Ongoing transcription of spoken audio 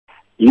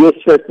Yes,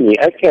 certainly.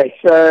 Okay,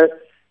 so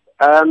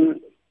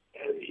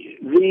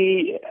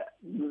the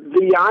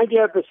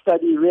idea of the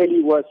study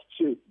really was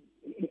to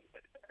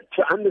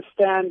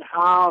understand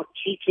how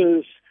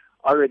cheetahs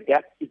are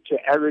adapted to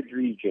arid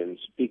regions,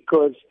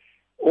 because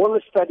all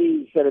the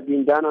studies that have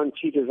been done on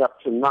cheetahs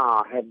up to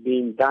now have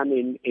been done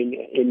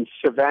in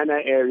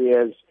savanna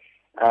areas,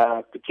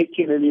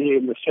 particularly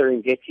in the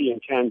Serengeti in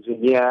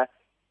Tanzania,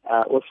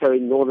 also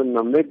in northern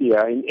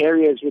Namibia, in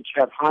areas which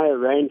have higher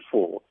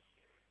rainfall.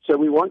 So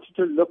we wanted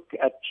to look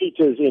at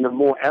cheetahs in a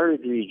more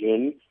arid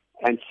region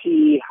and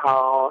see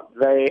how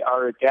they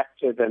are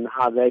adapted and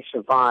how they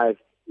survive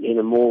in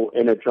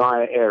a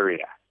drier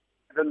area.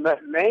 The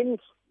main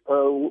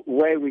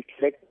way we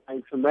collect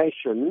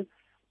information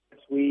is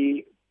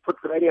we put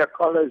radio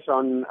collars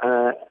on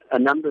a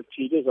number of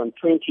cheetahs, on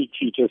 20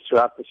 cheetahs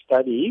throughout the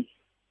study,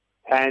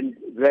 and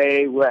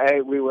we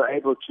were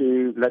able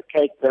to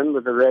locate them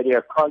with the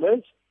radio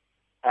collars,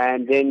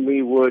 and then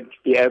we would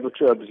be able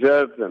to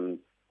observe them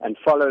and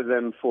follow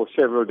them for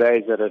several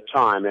days at a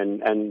time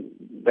and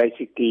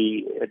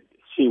basically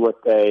see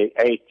what they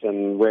ate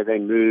and where they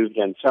moved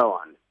and so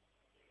on.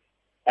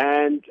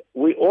 And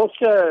we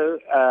also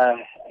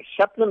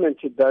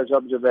supplemented those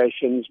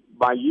observations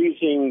by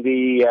using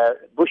the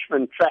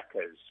Bushman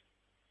trackers.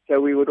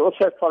 So we would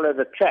also follow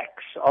the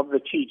tracks of the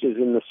cheetahs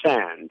in the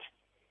sand.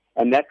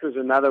 And that was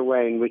another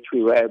way in which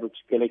we were able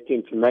to collect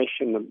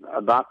information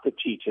about the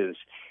cheetahs,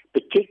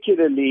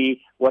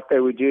 particularly what they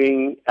were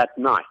doing at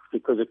night,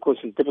 because, of course,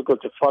 it's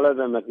difficult to follow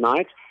them at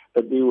night,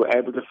 but we were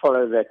able to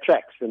follow their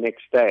tracks the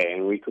next day,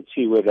 and we could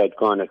see where they'd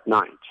gone at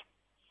night.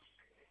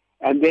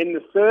 And then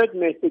the third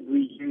method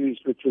we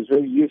used, which was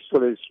very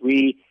useful, is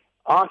we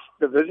asked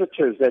the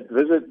visitors that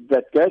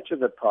go to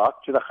the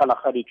park, to the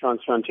Kalahari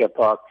Transfrontier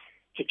Park,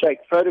 to take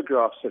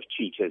photographs of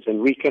cheetahs.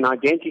 And we can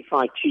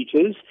identify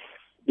cheetahs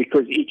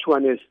because each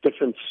one has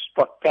different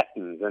spot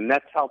patterns, and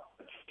that's helped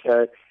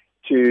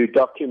to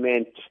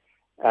document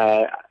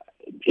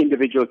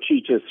individual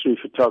cheetahs through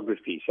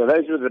photography. So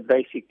those were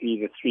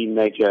basically the three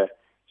major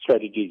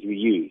strategies we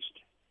used.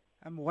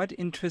 What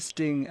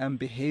interesting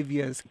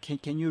behaviors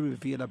can you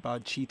reveal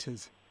about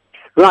cheetahs?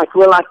 Right.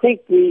 Well, I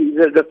think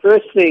the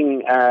first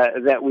thing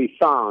that we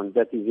found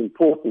that is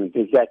important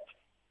is that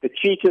the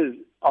cheetahs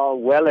are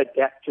well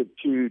adapted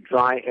to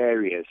dry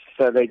areas.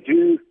 So they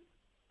can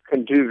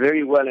do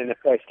very well in a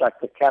place like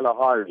the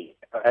Kalahari.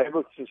 They're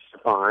able to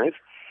survive.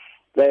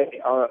 They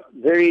are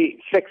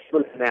very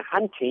flexible in their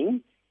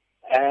hunting,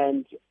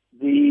 and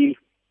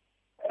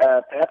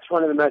perhaps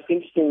one of the most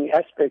interesting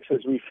aspects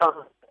is we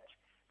found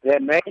their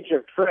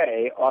major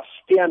prey are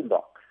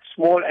steenbok,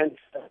 small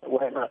antelope,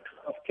 weigh about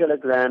 12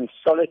 kilograms,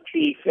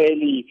 solitary,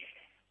 fairly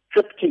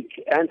cryptic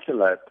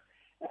antelope,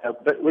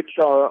 but which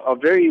are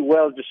very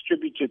well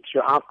distributed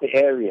throughout the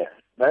area.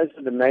 Those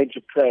are the major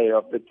prey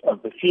of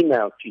the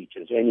female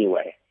cheetahs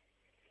anyway.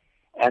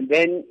 And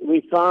then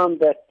we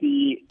found that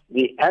the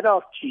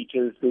adult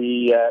cheetahs,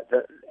 the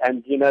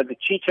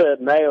cheetah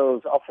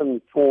males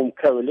often form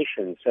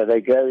coalitions, so they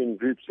go in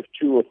groups of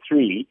 2 or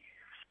 3.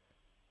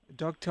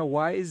 Doctor,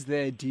 why is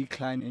there a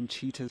decline in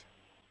cheetahs?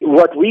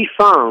 What we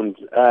found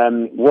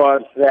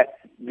was that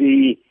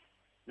the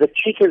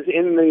cheetahs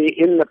in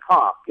the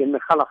park, in the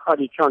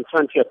Kalahari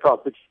Transfrontier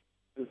Park, which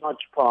is a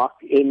large park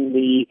in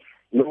the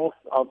north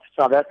of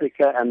South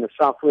Africa and the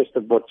southwest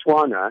of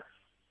Botswana,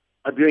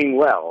 are doing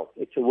well.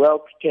 It's a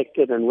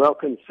well-protected and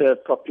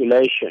well-conserved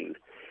population.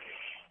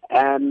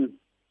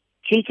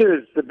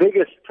 Cheetahs, the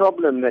biggest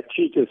problem that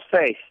cheetahs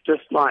face,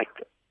 just like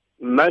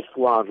most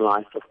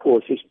wildlife, of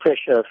course, is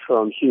pressure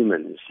from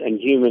humans and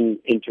human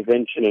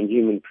intervention and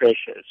human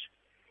pressures.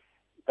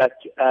 But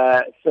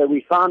so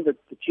we found that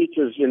the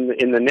cheetahs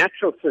in the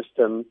natural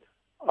system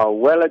are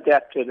well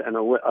adapted and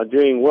are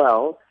doing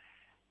well.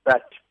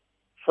 But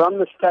from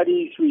the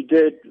studies we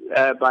did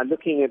by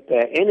looking at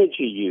their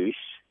energy use,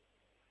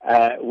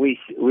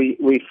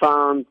 we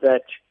found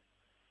that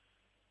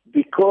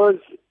because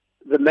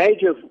the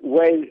major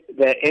way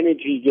their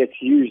energy gets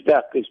used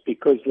up is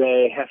because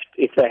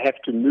if they have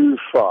to move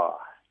far.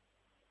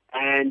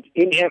 And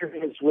in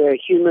areas where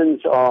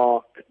humans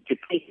are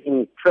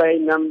depleting prey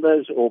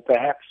numbers or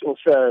perhaps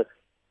also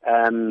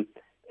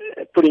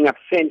putting up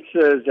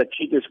fences that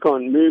cheetahs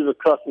can't move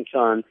across and so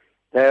on,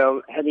 they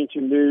are having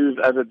to move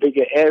over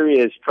bigger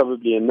areas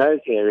probably in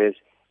those areas,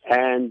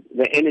 and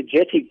the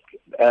energetic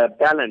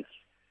balance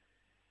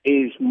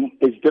is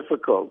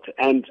difficult.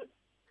 And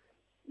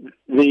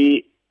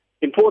the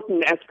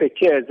important aspect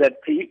here is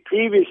that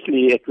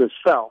previously it was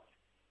felt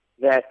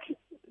that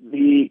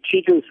the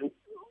cheetahs,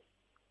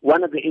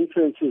 one of the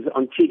influences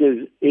on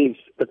cheetahs is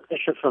the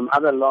pressure from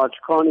other large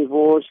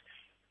carnivores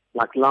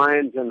like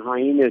lions and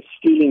hyenas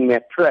stealing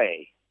their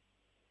prey.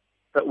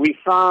 But we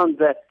found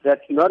that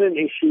that's not an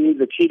issue.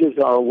 The cheetahs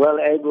are well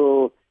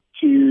able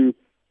to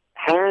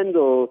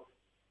handle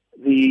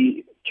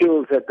the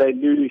kills that they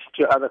lose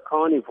to other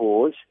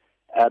carnivores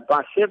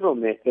by several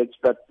methods,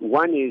 but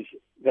one is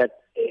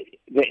that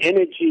the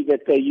energy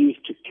that they use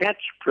to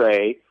catch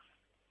prey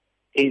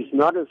is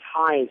not as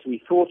high as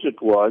we thought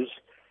it was,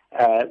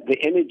 The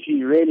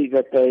energy really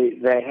that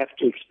they have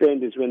to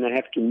expend is when they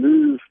have to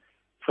move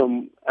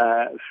from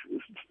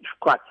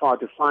quite far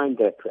to find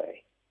their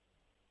prey.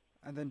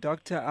 And then,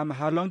 Doctor,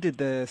 how long did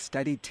the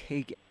study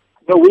take?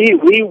 Well,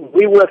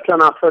 we worked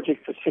on our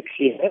project for 6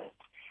 years,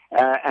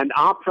 and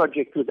our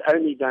project was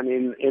only done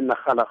in the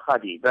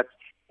Khalaqadi. But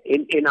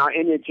in our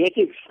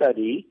energetic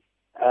study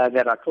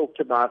that I talked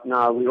about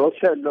now, we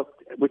also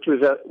looked, which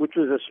was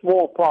a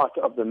small part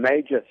of the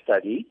major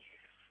study,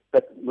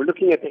 but we're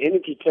looking at the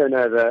energy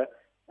turnover.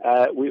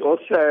 We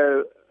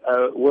also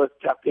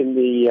worked up in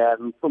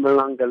the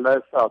Mpumalanga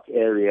Lowveld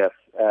area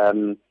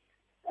and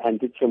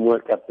did some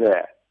work up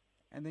there.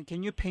 And then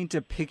can you paint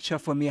a picture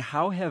for me?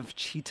 How have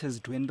cheetahs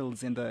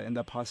dwindled in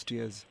the past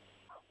years?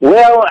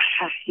 Well,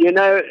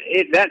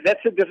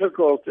 that's a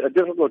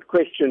difficult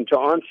question to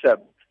answer.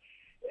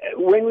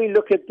 When we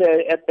look at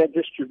the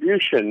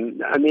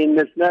distribution, I mean,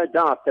 there's no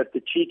doubt that the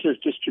cheetah's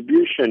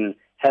distribution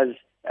has,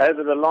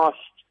 over the last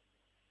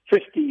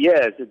 50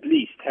 years at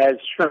least, has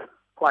shrunk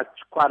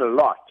quite a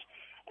lot.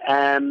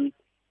 And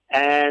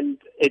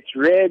it's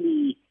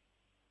really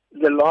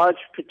the large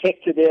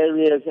protected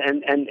areas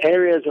and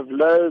areas of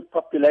low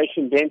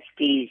population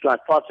densities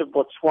like parts of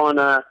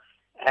Botswana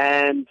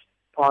and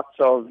parts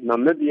of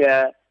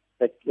Namibia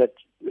that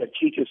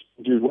cheetahs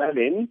do well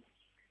in.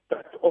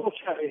 But also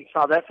in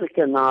South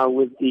Africa now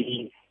with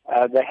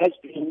there has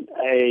been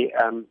a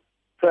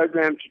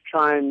program to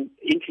try and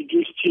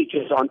introduce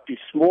cheetahs onto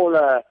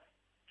smaller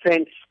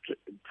fenced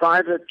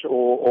private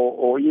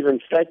or even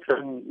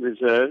state-run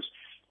reserves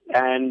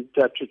and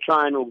to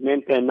try and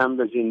augment their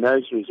numbers in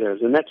those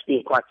reserves. And that's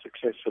been quite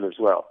successful as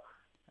well.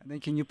 And then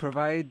can you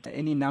provide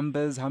any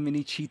numbers, how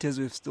many cheetahs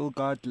we've still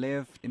got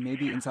left,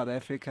 maybe in South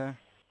Africa?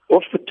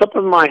 Off the top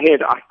of my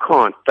head, I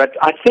can't. But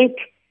I think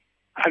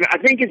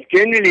it's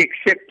generally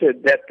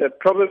accepted that there are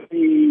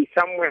probably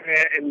somewhere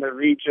in the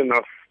region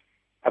of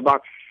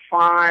about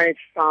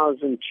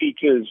 5,000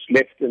 cheetahs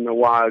left in the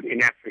wild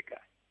in Africa.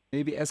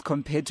 Maybe as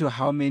compared to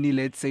how many,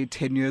 let's say,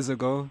 10 years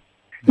ago?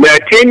 No,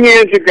 10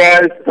 years ago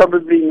is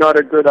probably not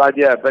a good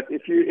idea. But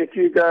if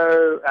you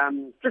go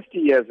 50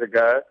 years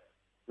ago,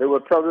 there were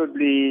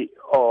probably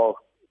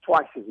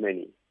twice as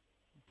many.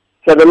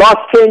 So the last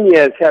 10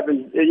 years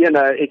haven't,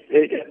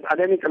 I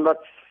don't think a lot's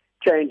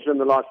changed in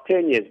the last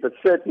 10 years, but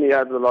certainly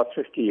over the last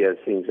 50 years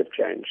things have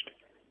changed.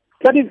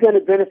 Study is going to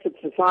benefit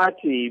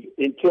society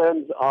in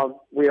terms of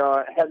we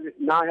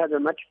now have a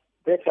much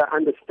better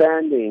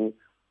understanding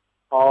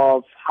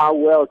of how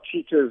well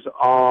cheetahs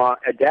are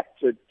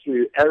adapted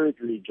to arid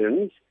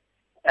regions,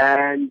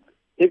 and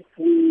if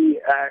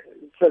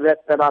so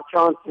that our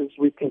chances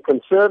we can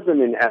conserve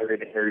them in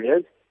arid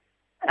areas,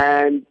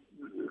 and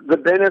the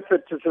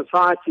benefit to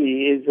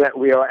society is that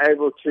we are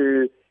able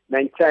to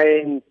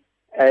maintain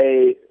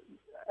a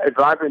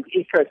vibrant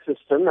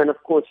ecosystem, and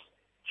of course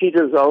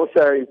cheetahs are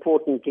also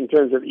important in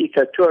terms of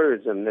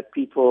ecotourism, that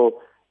people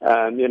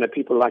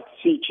like to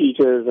see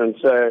cheetahs, and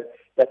so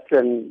that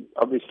can,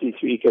 obviously,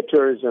 through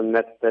ecotourism,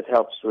 that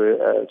helps with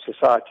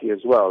society as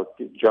well,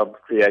 job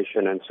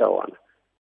creation and so on.